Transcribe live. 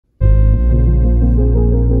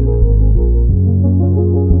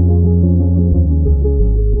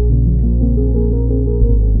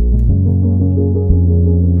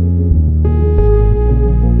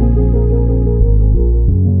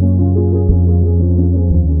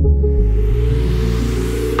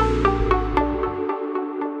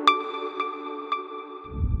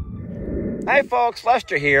folks,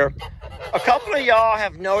 Lester here. A couple of y'all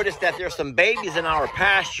have noticed that there's some babies in our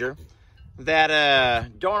pasture that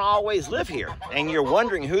don't always live here. And you're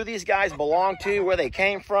wondering who these guys belong to, where they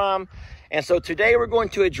came from. And so today we're going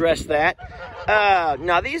to address that.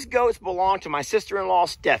 Now, these goats belong to my sister-in-law,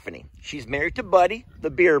 Stephanie. She's married to Buddy, the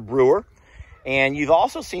beer brewer. And you've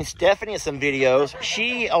also seen Stephanie in some videos.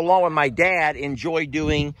 She, along with my dad, enjoy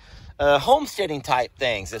doing homesteading type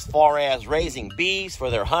things as far as raising bees for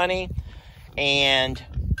their honey. And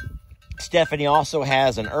Stephanie also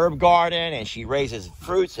has an herb garden, and she raises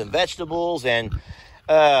fruits and vegetables. And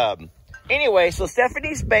anyway, so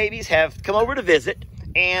Stephanie's babies have come over to visit,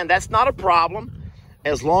 and that's not a problem.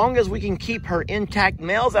 As long as we can keep her intact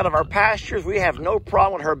males out of our pastures, we have no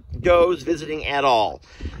problem with her does visiting at all.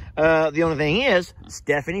 The only thing is,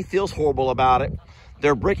 Stephanie feels horrible about it.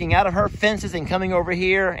 They're breaking out of her fences and coming over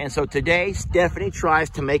here. And so today, Stephanie tries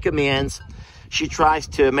to make amends. She tries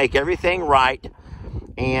to make everything right.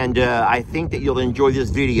 And I think that you'll enjoy this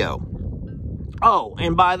video. Oh,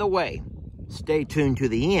 and by the way, stay tuned to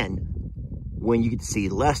the end when you get to see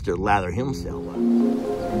Lester lather himself up.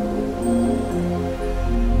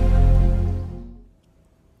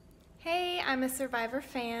 Hey, I'm a Survivor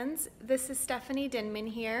fans. This is Stephanie Denman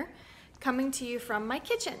here, coming to you from my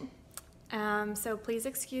kitchen. So please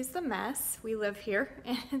excuse the mess. We live here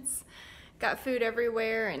and it's got food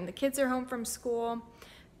everywhere and the kids are home from school.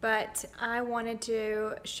 But I wanted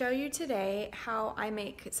to show you today how I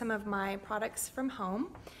make some of my products from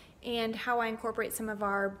home and how I incorporate some of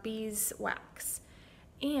our beeswax.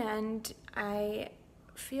 And I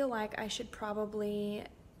feel like I should probably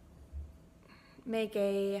make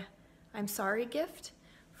a I'm sorry gift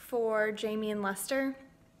for Jamie and Lester,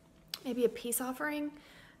 maybe a peace offering.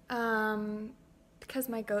 Because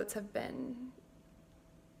my goats have been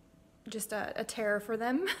just a terror for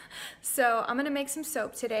them. So I'm gonna make some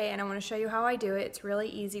soap today and I wanna show you how I do it. It's really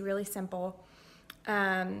easy, really simple.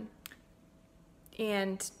 And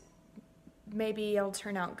maybe it'll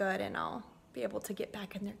turn out good and I'll be able to get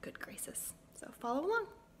back in their good graces. So follow along.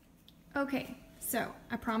 Okay, so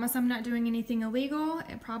I promise I'm not doing anything illegal.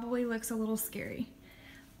 It probably looks a little scary,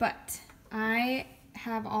 but I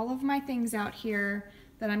have all of my things out here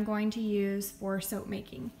that I'm going to use for soap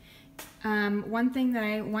making. One thing that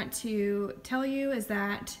I want to tell you is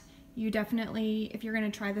that you definitely, if you're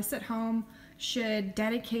gonna try this at home, should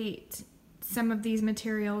dedicate some of these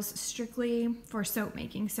materials strictly for soap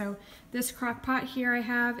making. So this crock pot here I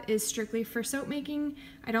have is strictly for soap making.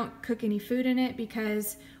 I don't cook any food in it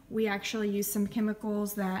because we actually use some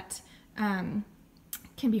chemicals that can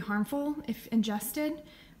be harmful if ingested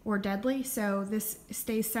or deadly. So this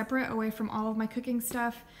stays separate away from all of my cooking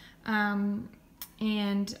stuff,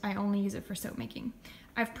 and I only use it for soap making.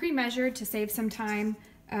 I've pre-measured to save some time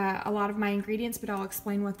a lot of my ingredients, but I'll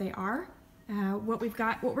explain what they are. What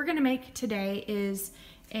we're gonna make today is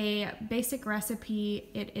a basic recipe.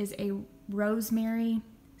 It is a rosemary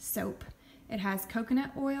soap. It has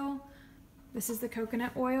coconut oil. This is the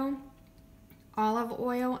coconut oil, olive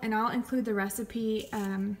oil, and I'll include the recipe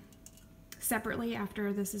separately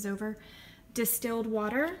after this is over. Distilled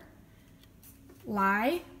water,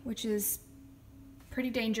 lye, which is pretty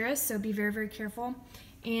dangerous, so be very, very careful,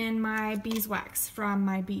 and my beeswax from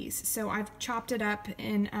my bees. So I've chopped it up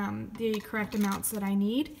in the correct amounts that I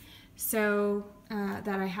need so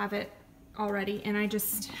that I have it already. And I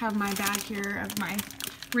just have my bag here of my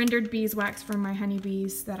rendered beeswax from my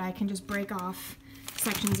honeybees that I can just break off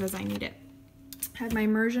sections as I need it. I have my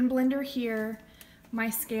immersion blender here. My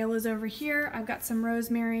scale is over here. I've got some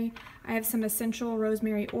rosemary. I have some essential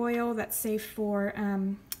rosemary oil that's safe for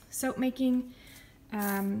soap making.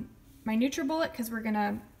 My NutriBullet, because we're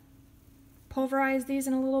gonna pulverize these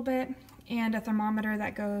in a little bit, and a thermometer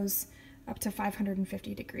that goes up to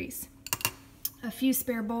 550 degrees. A few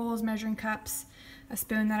spare bowls, measuring cups, a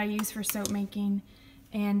spoon that I use for soap making,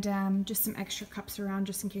 and just some extra cups around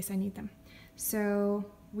just in case I need them. So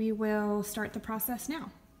we will start the process now.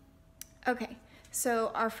 Okay.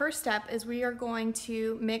 So our first step is we are going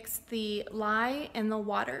to mix the lye and the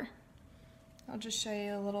water. I'll just show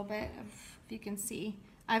you a little bit of, if you can see.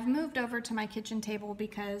 I've moved over to my kitchen table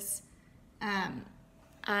because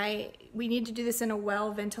we need to do this in a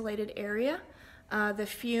well-ventilated area. The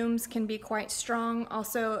fumes can be quite strong.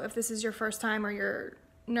 Also, if this is your first time or you're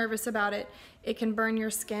nervous about it, it can burn your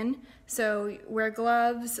skin. So wear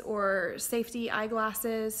gloves or safety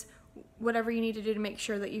eyeglasses, whatever you need to do to make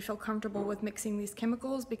sure that you feel comfortable with mixing these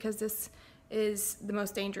chemicals, because this is the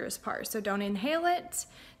most dangerous part. So don't inhale it,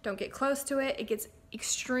 don't get close to it. It gets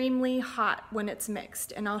extremely hot when it's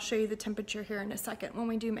mixed, and I'll show you the temperature here in a second when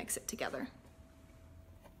we do mix it together.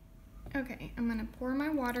 Okay, I'm gonna pour my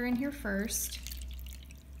water in here first.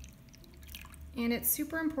 And it's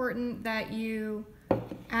super important that you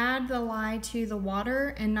add the lye to the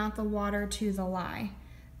water and not the water to the lye.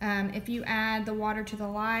 If you add the water to the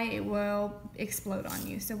lye, it will explode on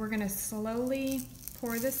you. So we're gonna slowly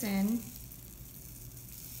pour this in,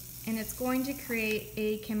 and it's going to create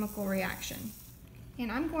a chemical reaction.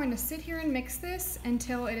 And I'm going to sit here and mix this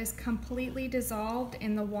until it is completely dissolved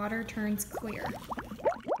and the water turns clear.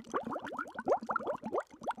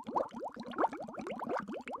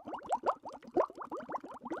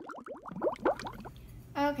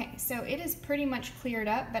 Okay, so it is pretty much cleared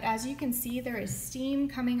up, but as you can see, there is steam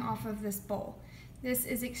coming off of this bowl. This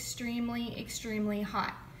is extremely, extremely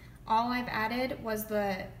hot. All I've added was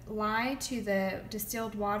the lye to the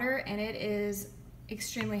distilled water, and it is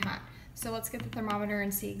extremely hot. So let's get the thermometer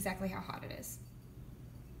and see exactly how hot it is.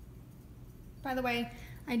 By the way,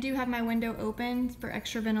 I do have my window open for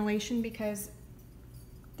extra ventilation because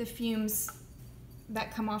the fumes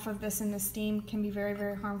that come off of this and the steam can be very,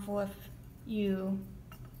 very harmful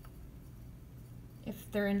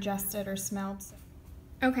if they're ingested or smelled.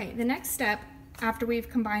 Okay, the next step after we've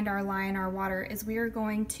combined our lye and our water is we are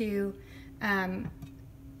going to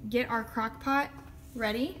get our crock pot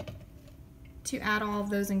ready to add all of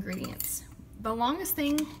those ingredients. The longest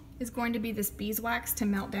thing is going to be this beeswax to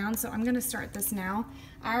melt down, so I'm going to start this now.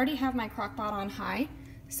 I already have my crock pot on high,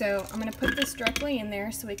 so I'm going to put this directly in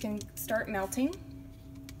there so it can start melting.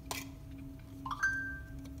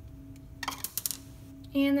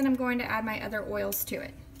 And then I'm going to add my other oils to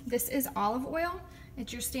it. This is olive oil.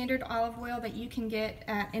 It's your standard olive oil that you can get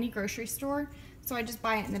at any grocery store. So I just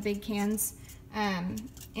buy it in the big cans.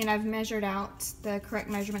 And I've measured out the correct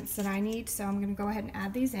measurements that I need. So I'm gonna go ahead and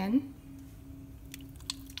add these in.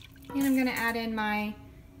 And I'm gonna add in my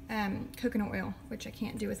coconut oil, which I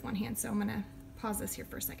can't do with one hand. So I'm gonna pause this here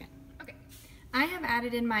for a second. Okay, I have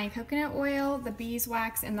added in my coconut oil, the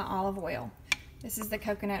beeswax, and the olive oil. This is the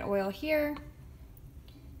coconut oil here.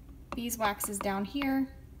 Beeswax is down here.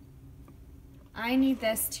 I need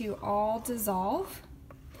this to all dissolve.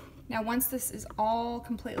 Now once this is all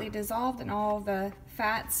completely dissolved and all the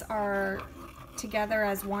fats are together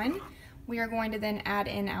as one, we are going to then add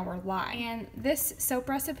in our lye. And this soap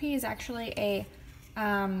recipe is actually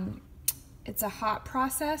it's a hot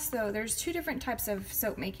process. So there's two different types of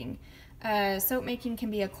soap making. Soap making can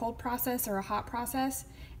be a cold process or a hot process,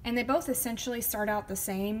 and they both essentially start out the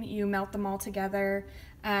same. You melt them all together.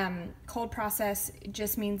 Cold process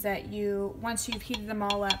just means that once you've heated them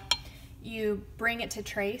all up, you bring it to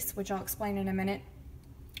trace, which I'll explain in a minute.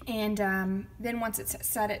 And then once it's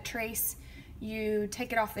set at trace, you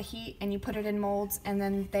take it off the heat and you put it in molds, and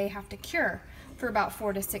then they have to cure for about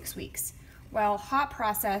 4 to 6 weeks. Well, hot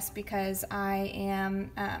process, because I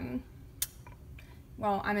am,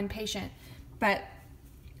 I'm impatient, but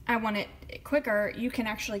I want it quicker. You can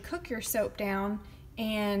actually cook your soap down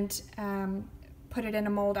and put it in a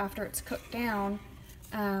mold after it's cooked down,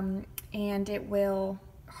 and it will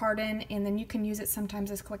harden, and then you can use it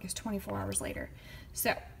sometimes as quick as 24 hours later.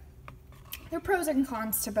 So there are pros and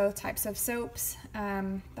cons to both types of soaps.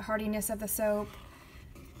 The hardiness of the soap,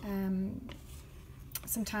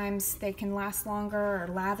 sometimes they can last longer or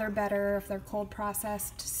lather better if they're cold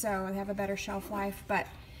processed, so they have a better shelf life. But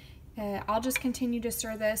I'll just continue to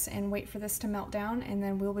stir this and wait for this to melt down, and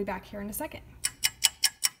then we'll be back here in a second.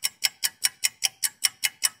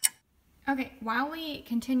 Okay, while we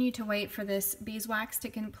continue to wait for this beeswax to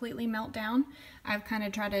completely melt down, I've kind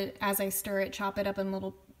of tried to, as I stir it, chop it up in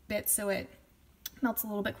little bits so it melts a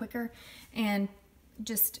little bit quicker. And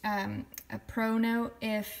just a pro note,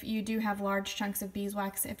 if you do have large chunks of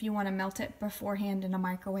beeswax, if you want to melt it beforehand in a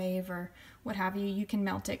microwave or what have you, you can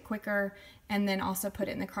melt it quicker and then also put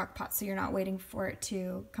it in the crock pot so you're not waiting for it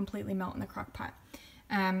to completely melt in the crock pot.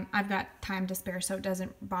 I've got time to spare, so it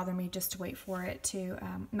doesn't bother me just to wait for it to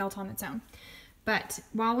melt on its own. But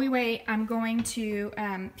while we wait, I'm going to,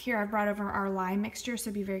 here I've brought over our lye mixture,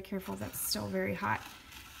 so be very careful, that's still very hot.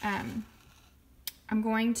 I'm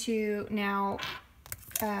going to now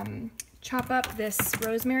chop up this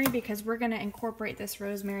rosemary because we're going to incorporate this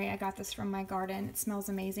rosemary. I got this from my garden. It smells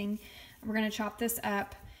amazing. We're going to chop this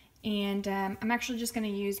up, and I'm actually just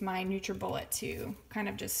going to use my NutriBullet to kind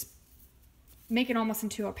of just make it almost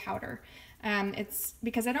into a powder. It's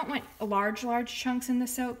because I don't want large chunks in the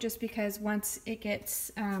soap, just because once it gets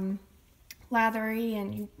lathery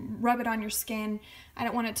and you rub it on your skin, I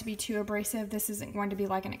don't want it to be too abrasive. This isn't going to be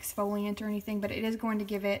like an exfoliant or anything, but it is going to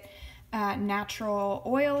give it natural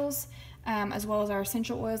oils. as well as our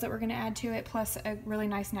essential oils that we're going to add to it, plus a really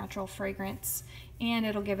nice natural fragrance. And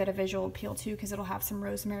it'll give it a visual appeal too, because it'll have some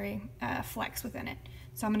rosemary flecks within it.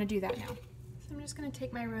 So I'm going to do that now. So I'm just going to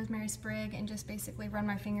take my rosemary sprig and just basically run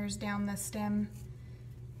my fingers down the stem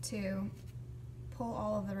to pull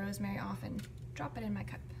all of the rosemary off and drop it in my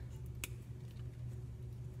cup.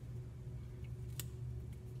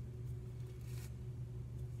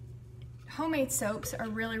 Homemade soaps are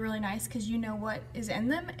really, really nice because you know what is in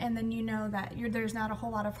them, and then you know that there's not a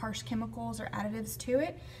whole lot of harsh chemicals or additives to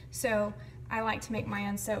it. So I like to make my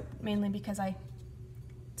own soap mainly because I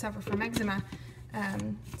suffer from eczema.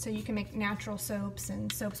 So you can make natural soaps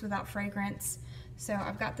and soaps without fragrance. So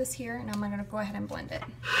I've got this here, and I'm going to go ahead and blend it.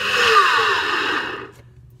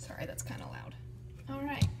 Sorry, that's kind of loud. All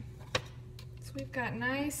right, so we've got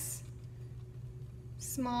nice,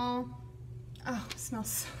 small, oh, it smells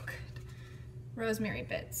so good, rosemary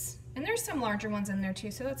bits. And there's some larger ones in there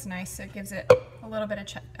too, so that's nice. So it gives it a little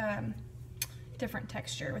bit of different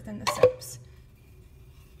texture within the soaps.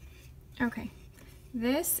 Okay,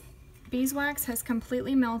 this beeswax has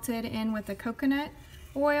completely melted in with the coconut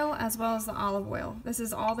oil as well as the olive oil. This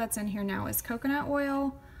is all that's in here now is coconut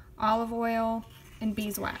oil, olive oil, and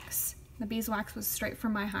beeswax. The beeswax was straight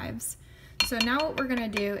from my hives. So now what we're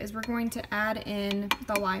going to do is we're going to add in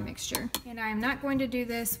the lye mixture. And I'm not going to do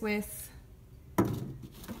this with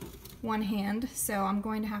one hand, so I'm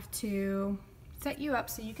going to have to set you up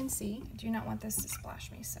so you can see. I do not want this to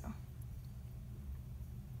splash me, so.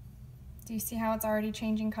 Do you see how it's already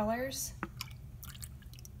changing colors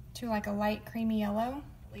to like a light creamy yellow,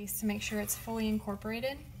 at least to make sure it's fully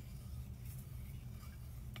incorporated?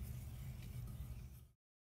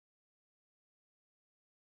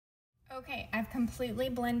 Okay, I've completely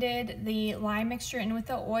blended the lye mixture in with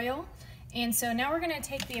the oil. And so now we're going to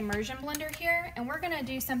take the immersion blender here, and we're going to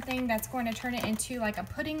do something that's going to turn it into like a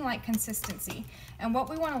pudding-like consistency. And what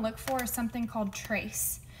we want to look for is something called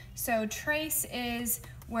trace. So trace is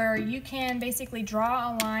where you can basically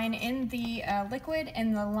draw a line in the liquid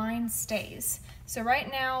and the line stays. So right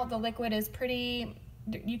now the liquid is pretty,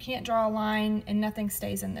 you can't draw a line and nothing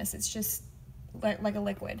stays in this. It's just like a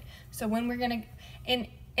liquid. So when we're going to,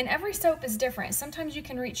 and every soap is different. Sometimes you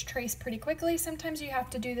can reach trace pretty quickly. Sometimes you have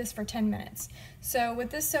to do this for 10 minutes. So with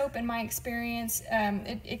this soap, in my experience,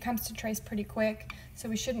 it comes to trace pretty quick. So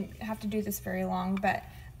we shouldn't have to do this very long, but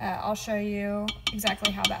I'll show you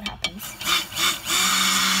exactly how that happens.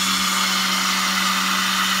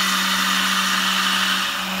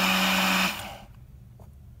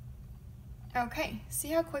 Okay, see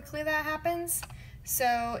how quickly that happens?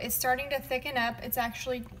 So it's starting to thicken up. It's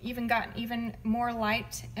actually even gotten even more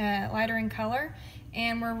lighter in color,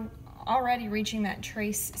 and we're already reaching that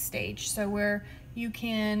trace stage. So where you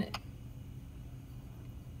can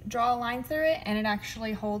draw a line through it, and it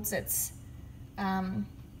actually holds its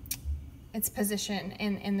position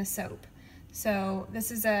in the soap. So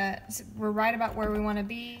this is we're right about where we want to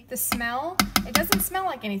be. The smell, it doesn't smell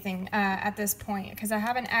like anything at this point because I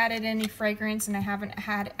haven't added any fragrance and I haven't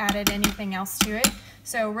added anything else to it.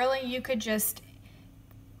 So really you could just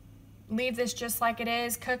leave this just like it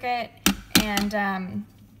is, cook it, and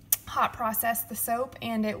hot process the soap,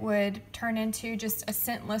 and it would turn into just a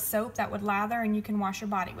scentless soap that would lather and you can wash your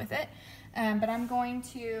body with it. But I'm going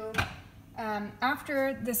to,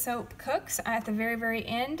 after the soap cooks, at the very, very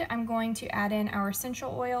end, I'm going to add in our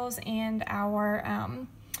essential oils and our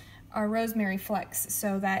rosemary flecks,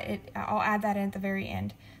 so that I'll add that in at the very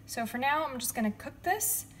end. So for now, I'm just going to cook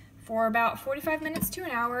this for about 45 minutes to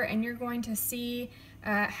an hour, and you're going to see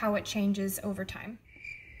how it changes over time.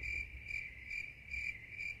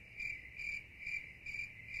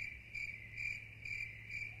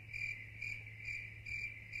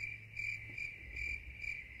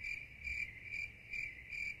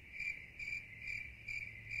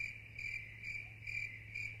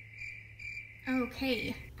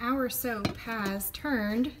 Okay, our soap has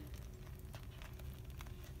turned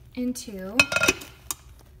into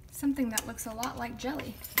something that looks a lot like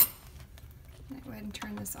jelly. I'm gonna go ahead and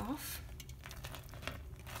turn this off.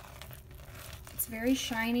 It's very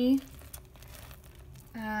shiny.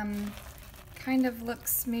 Kind of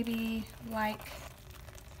looks maybe like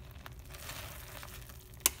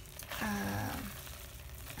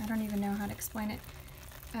I don't even know how to explain it.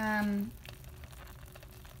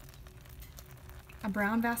 A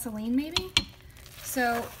brown Vaseline maybe?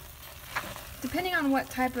 So depending on what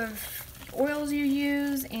type of oils you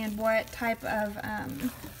use and what type of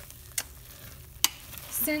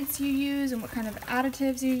scents you use and what kind of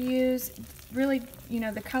additives you use, really, you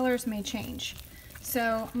know, the colors may change.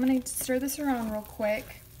 So I'm going to stir this around real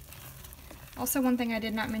quick. Also, one thing I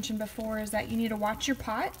did not mention before is that you need to watch your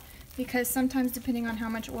pot, because sometimes depending on how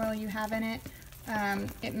much oil you have in it,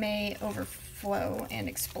 it may overflow and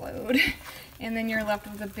explode and then you're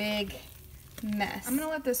left with a big mess. I'm gonna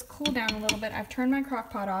let this cool down a little bit. I've turned my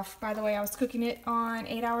crock pot off. By the way, I was cooking it on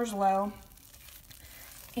 8 hours low,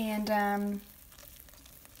 and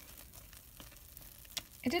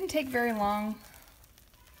it didn't take very long.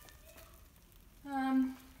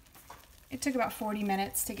 It took about 40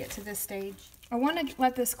 minutes to get to this stage. I want to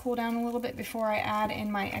let this cool down a little bit before I add in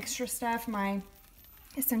my extra stuff, my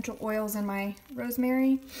essential oils and my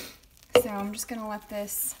rosemary. So I'm just gonna let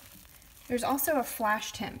this, there's also a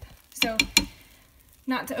flash temp. So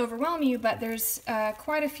not to overwhelm you, but there's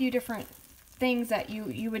quite a few different things that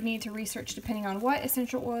you would need to research depending on what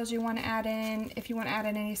essential oils you want to add in, if you want to add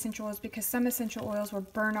in any essential oils, because some essential oils will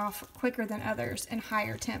burn off quicker than others in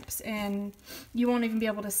higher temps, and you won't even be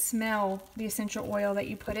able to smell the essential oil that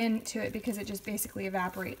you put into it because it just basically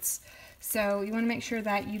evaporates. So you want to make sure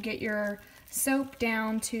that you get your soap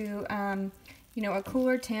down to you know, a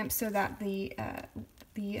cooler temp so that the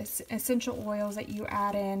essential oils that you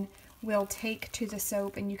add in will take to the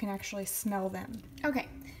soap and you can actually smell them. Okay,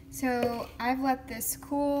 so I've let this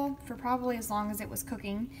cool for probably as long as it was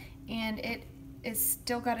cooking, and it is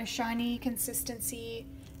still got a shiny consistency,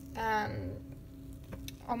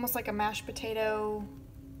 almost like a mashed potato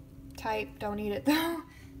type. Don't eat it though.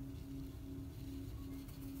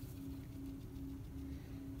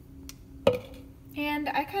 And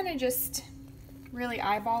I kind of just really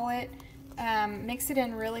eyeball it, mix it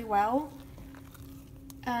in really well.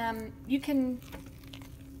 You can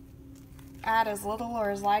add as little or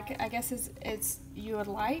as I guess as you would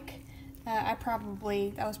like. That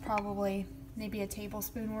was probably maybe a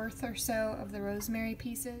tablespoon worth or so of the rosemary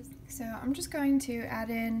pieces. So I'm just going to add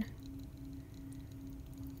in,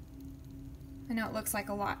 I know it looks like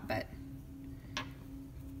a lot, but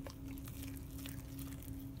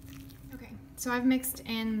okay. So I've mixed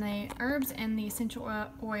in the herbs and the essential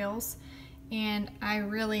oils, and I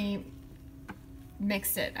really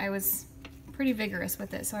mixed it. I was pretty vigorous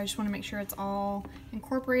with it, so I just want to make sure it's all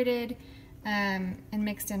incorporated and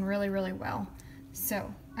mixed in really, really well.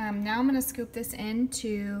 So now I'm going to scoop this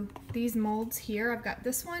into these molds here. I've got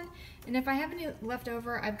this one, and if I have any left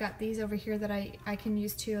over, I've got these over here that I can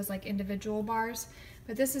use too as like individual bars.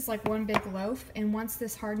 But this is like one big loaf, and once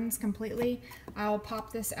this hardens completely, I'll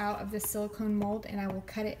pop this out of this silicone mold and I will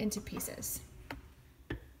cut it into pieces.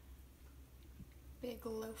 Big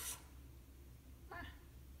loaf.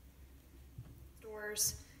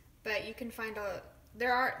 But you can find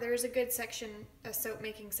there's a good section, a soap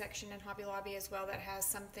making section in Hobby Lobby as well that has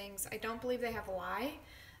some things. I don't believe they have lye.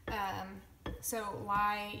 So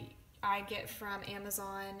lye I get from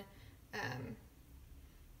Amazon.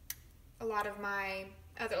 A lot of my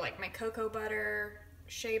other, like my cocoa butter,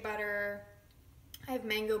 shea butter, I have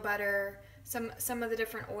mango butter, some of the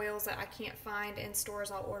different oils that I can't find in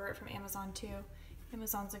stores, I'll order it from Amazon too.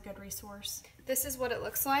 Amazon's a good resource. This is what it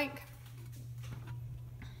looks like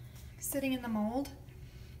sitting in the mold,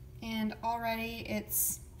 and already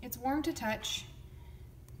it's warm to touch,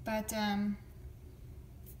 but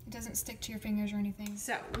it doesn't stick to your fingers or anything.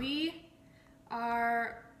 So we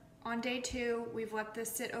are on day 2. We've let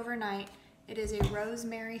this sit overnight. It is a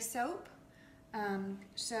rosemary soap,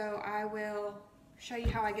 so I will show you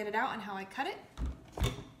how I get it out and how I cut it.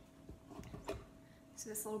 So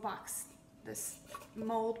this little box, this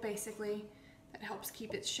mold basically that helps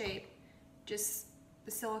keep its shape, just the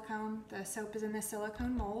silicone, the soap is in the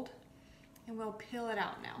silicone mold, and we'll peel it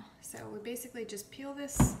out now. So we basically just peel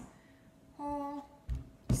this whole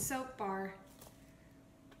soap bar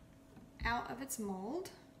out of its mold.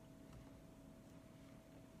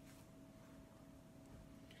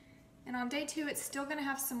 And on day 2, it's still going to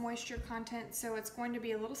have some moisture content, so it's going to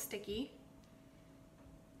be a little sticky.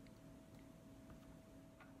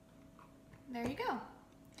 There you go.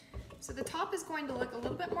 So the top is going to look a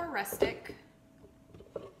little bit more rustic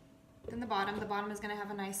than the bottom. The bottom is going to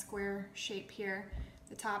have a nice square shape here.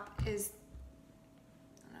 The top is,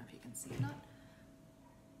 I don't know if you can see it or not.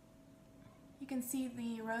 You can see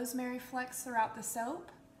the rosemary flecks throughout the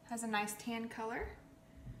soap. Has a nice tan color.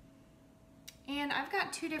 And I've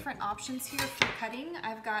got 2 different options here for cutting.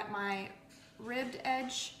 I've got my ribbed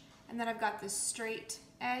edge, and then I've got this straight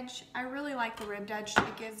edge. I really like the ribbed edge to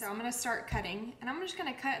give, so I'm going to start cutting. And I'm just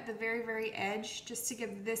going to cut at the very, very edge just to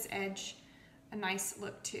give this edge a nice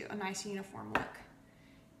look too, a nice uniform look.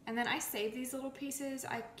 And then I save these little pieces.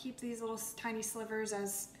 I keep these little tiny slivers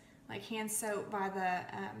as like hand soap by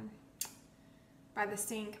the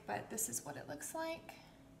sink, but this is what it looks like.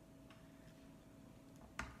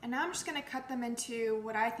 And now I'm just going to cut them into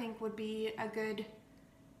what I think would be a good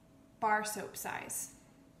bar soap size.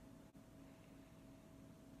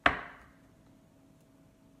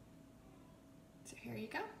 So here you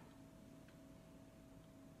go.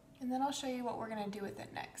 And then I'll show you what we're gonna do with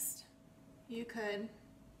it next. You could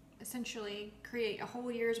essentially create a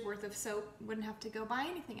whole year's worth of soap. Wouldn't have to go buy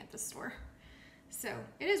anything at the store. So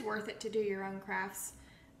it is worth it to do your own crafts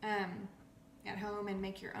at home and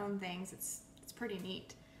make your own things. It's pretty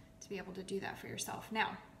neat to be able to do that for yourself.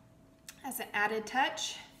 Now, as an added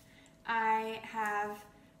touch, I have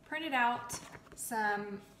printed out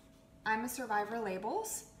some I'm a Survivor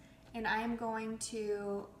labels, and I am going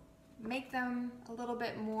to make them a little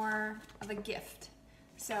bit more of a gift.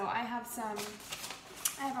 So I have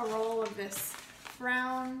a roll of this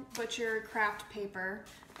brown butcher craft paper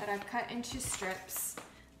that I've cut into strips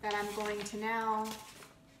that I'm going to now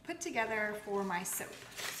put together for my soap.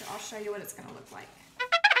 So I'll show you what it's gonna look like.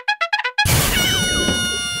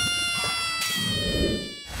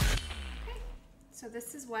 Okay, so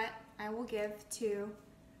this is what I will give to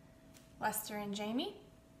Lester and Jamie.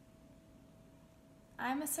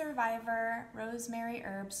 I'm a Survivor Rosemary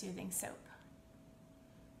Herb Soothing Soap.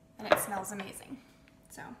 And it smells amazing.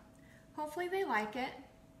 So hopefully they like it.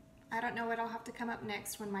 I don't know what'll have to come up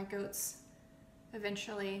next when my goats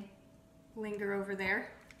eventually linger over there.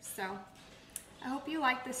 So I hope you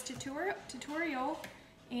like this tutorial.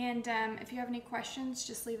 And if you have any questions,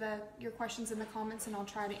 just leave your questions in the comments and I'll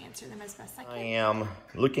try to answer them as best I can. I am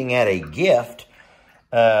looking at a gift.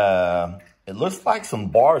 It looks like some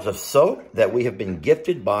bars of soap that we have been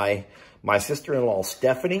gifted by my sister-in-law,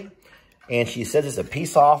 Stephanie. And she says it's a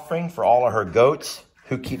peace offering for all of her goats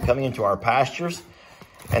who keep coming into our pastures.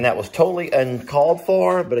 And that was totally uncalled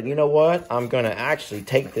for, but you know what? I'm going to actually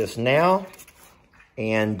take this now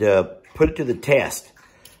and put it to the test.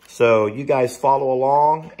 So you guys follow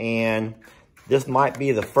along, and this might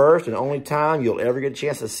be the first and only time you'll ever get a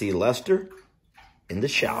chance to see Lester in the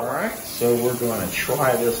shower. All right, so we're going to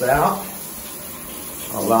try this out.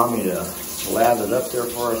 Allow me to lather it up there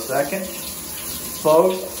for a second.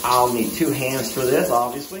 Folks, I'll need 2 hands for this,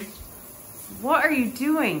 obviously. What are you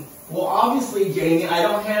doing? Well, obviously, Jamie, I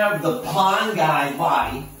don't have the pond guy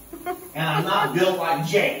body, and I'm not built like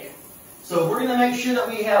Jake. So we're going to make sure that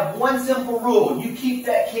we have one simple rule. You keep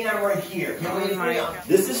that camera here.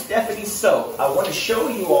 This is Stephanie's soap. I want to show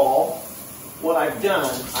you all what I've done.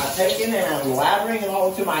 I've taken and I'm lathering it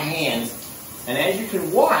all into my hands. And as you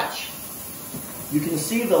can watch, you can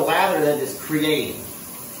see the lather that it's creating.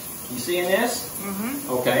 You seeing this?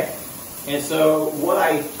 Mm-hmm. Okay. And so what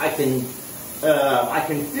I can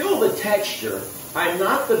feel the texture. I'm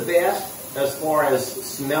not the best as far as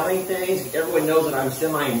smelling things. Everyone knows that I'm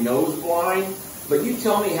semi-nose blind. But you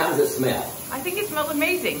tell me, how does it smell? I think it smells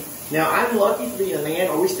amazing. Now, I'm lucky to be a man.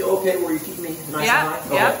 Are we still okay where you keep me nice and high?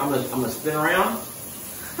 Okay, yeah. I'm gonna spin around.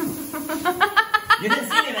 You didn't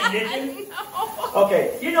see anything, did you? No.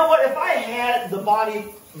 Okay, you know what? If I had the body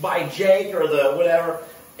by Jake or the whatever.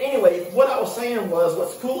 Anyway, what I was saying was,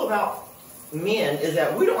 what's cool about men is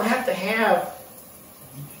that we don't have to have...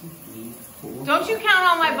 Don't you count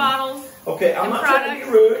on my bottles? Okay, I'm not trying to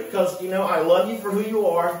be rude because, you know, I love you for who you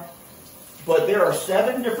are. But there are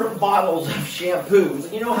 7 different bottles of shampoos.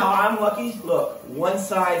 And you know how I'm lucky? Look, one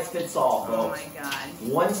size fits all, folks. Oh my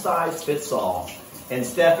God. One size fits all. And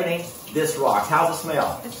Stephanie, this rocks. How's it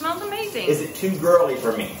smell? It smells amazing. Is it too girly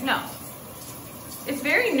for me? No. It's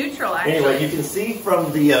very neutral, actually. Anyway, you can see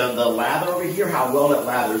from the lather over here how well it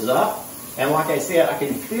lathers up. And like I said, I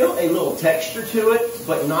can feel a little texture to it,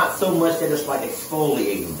 but not so much that it's like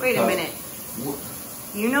exfoliating. Wait a minute.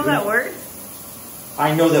 You know that word?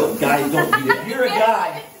 I know that guys don't do it. You're a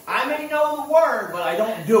guy. I may know the word, but I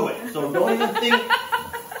don't do it. So don't even think.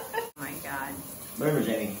 Oh my God. Remember,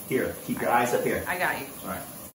 Jenny, here, keep your eyes up here. I got you. All right.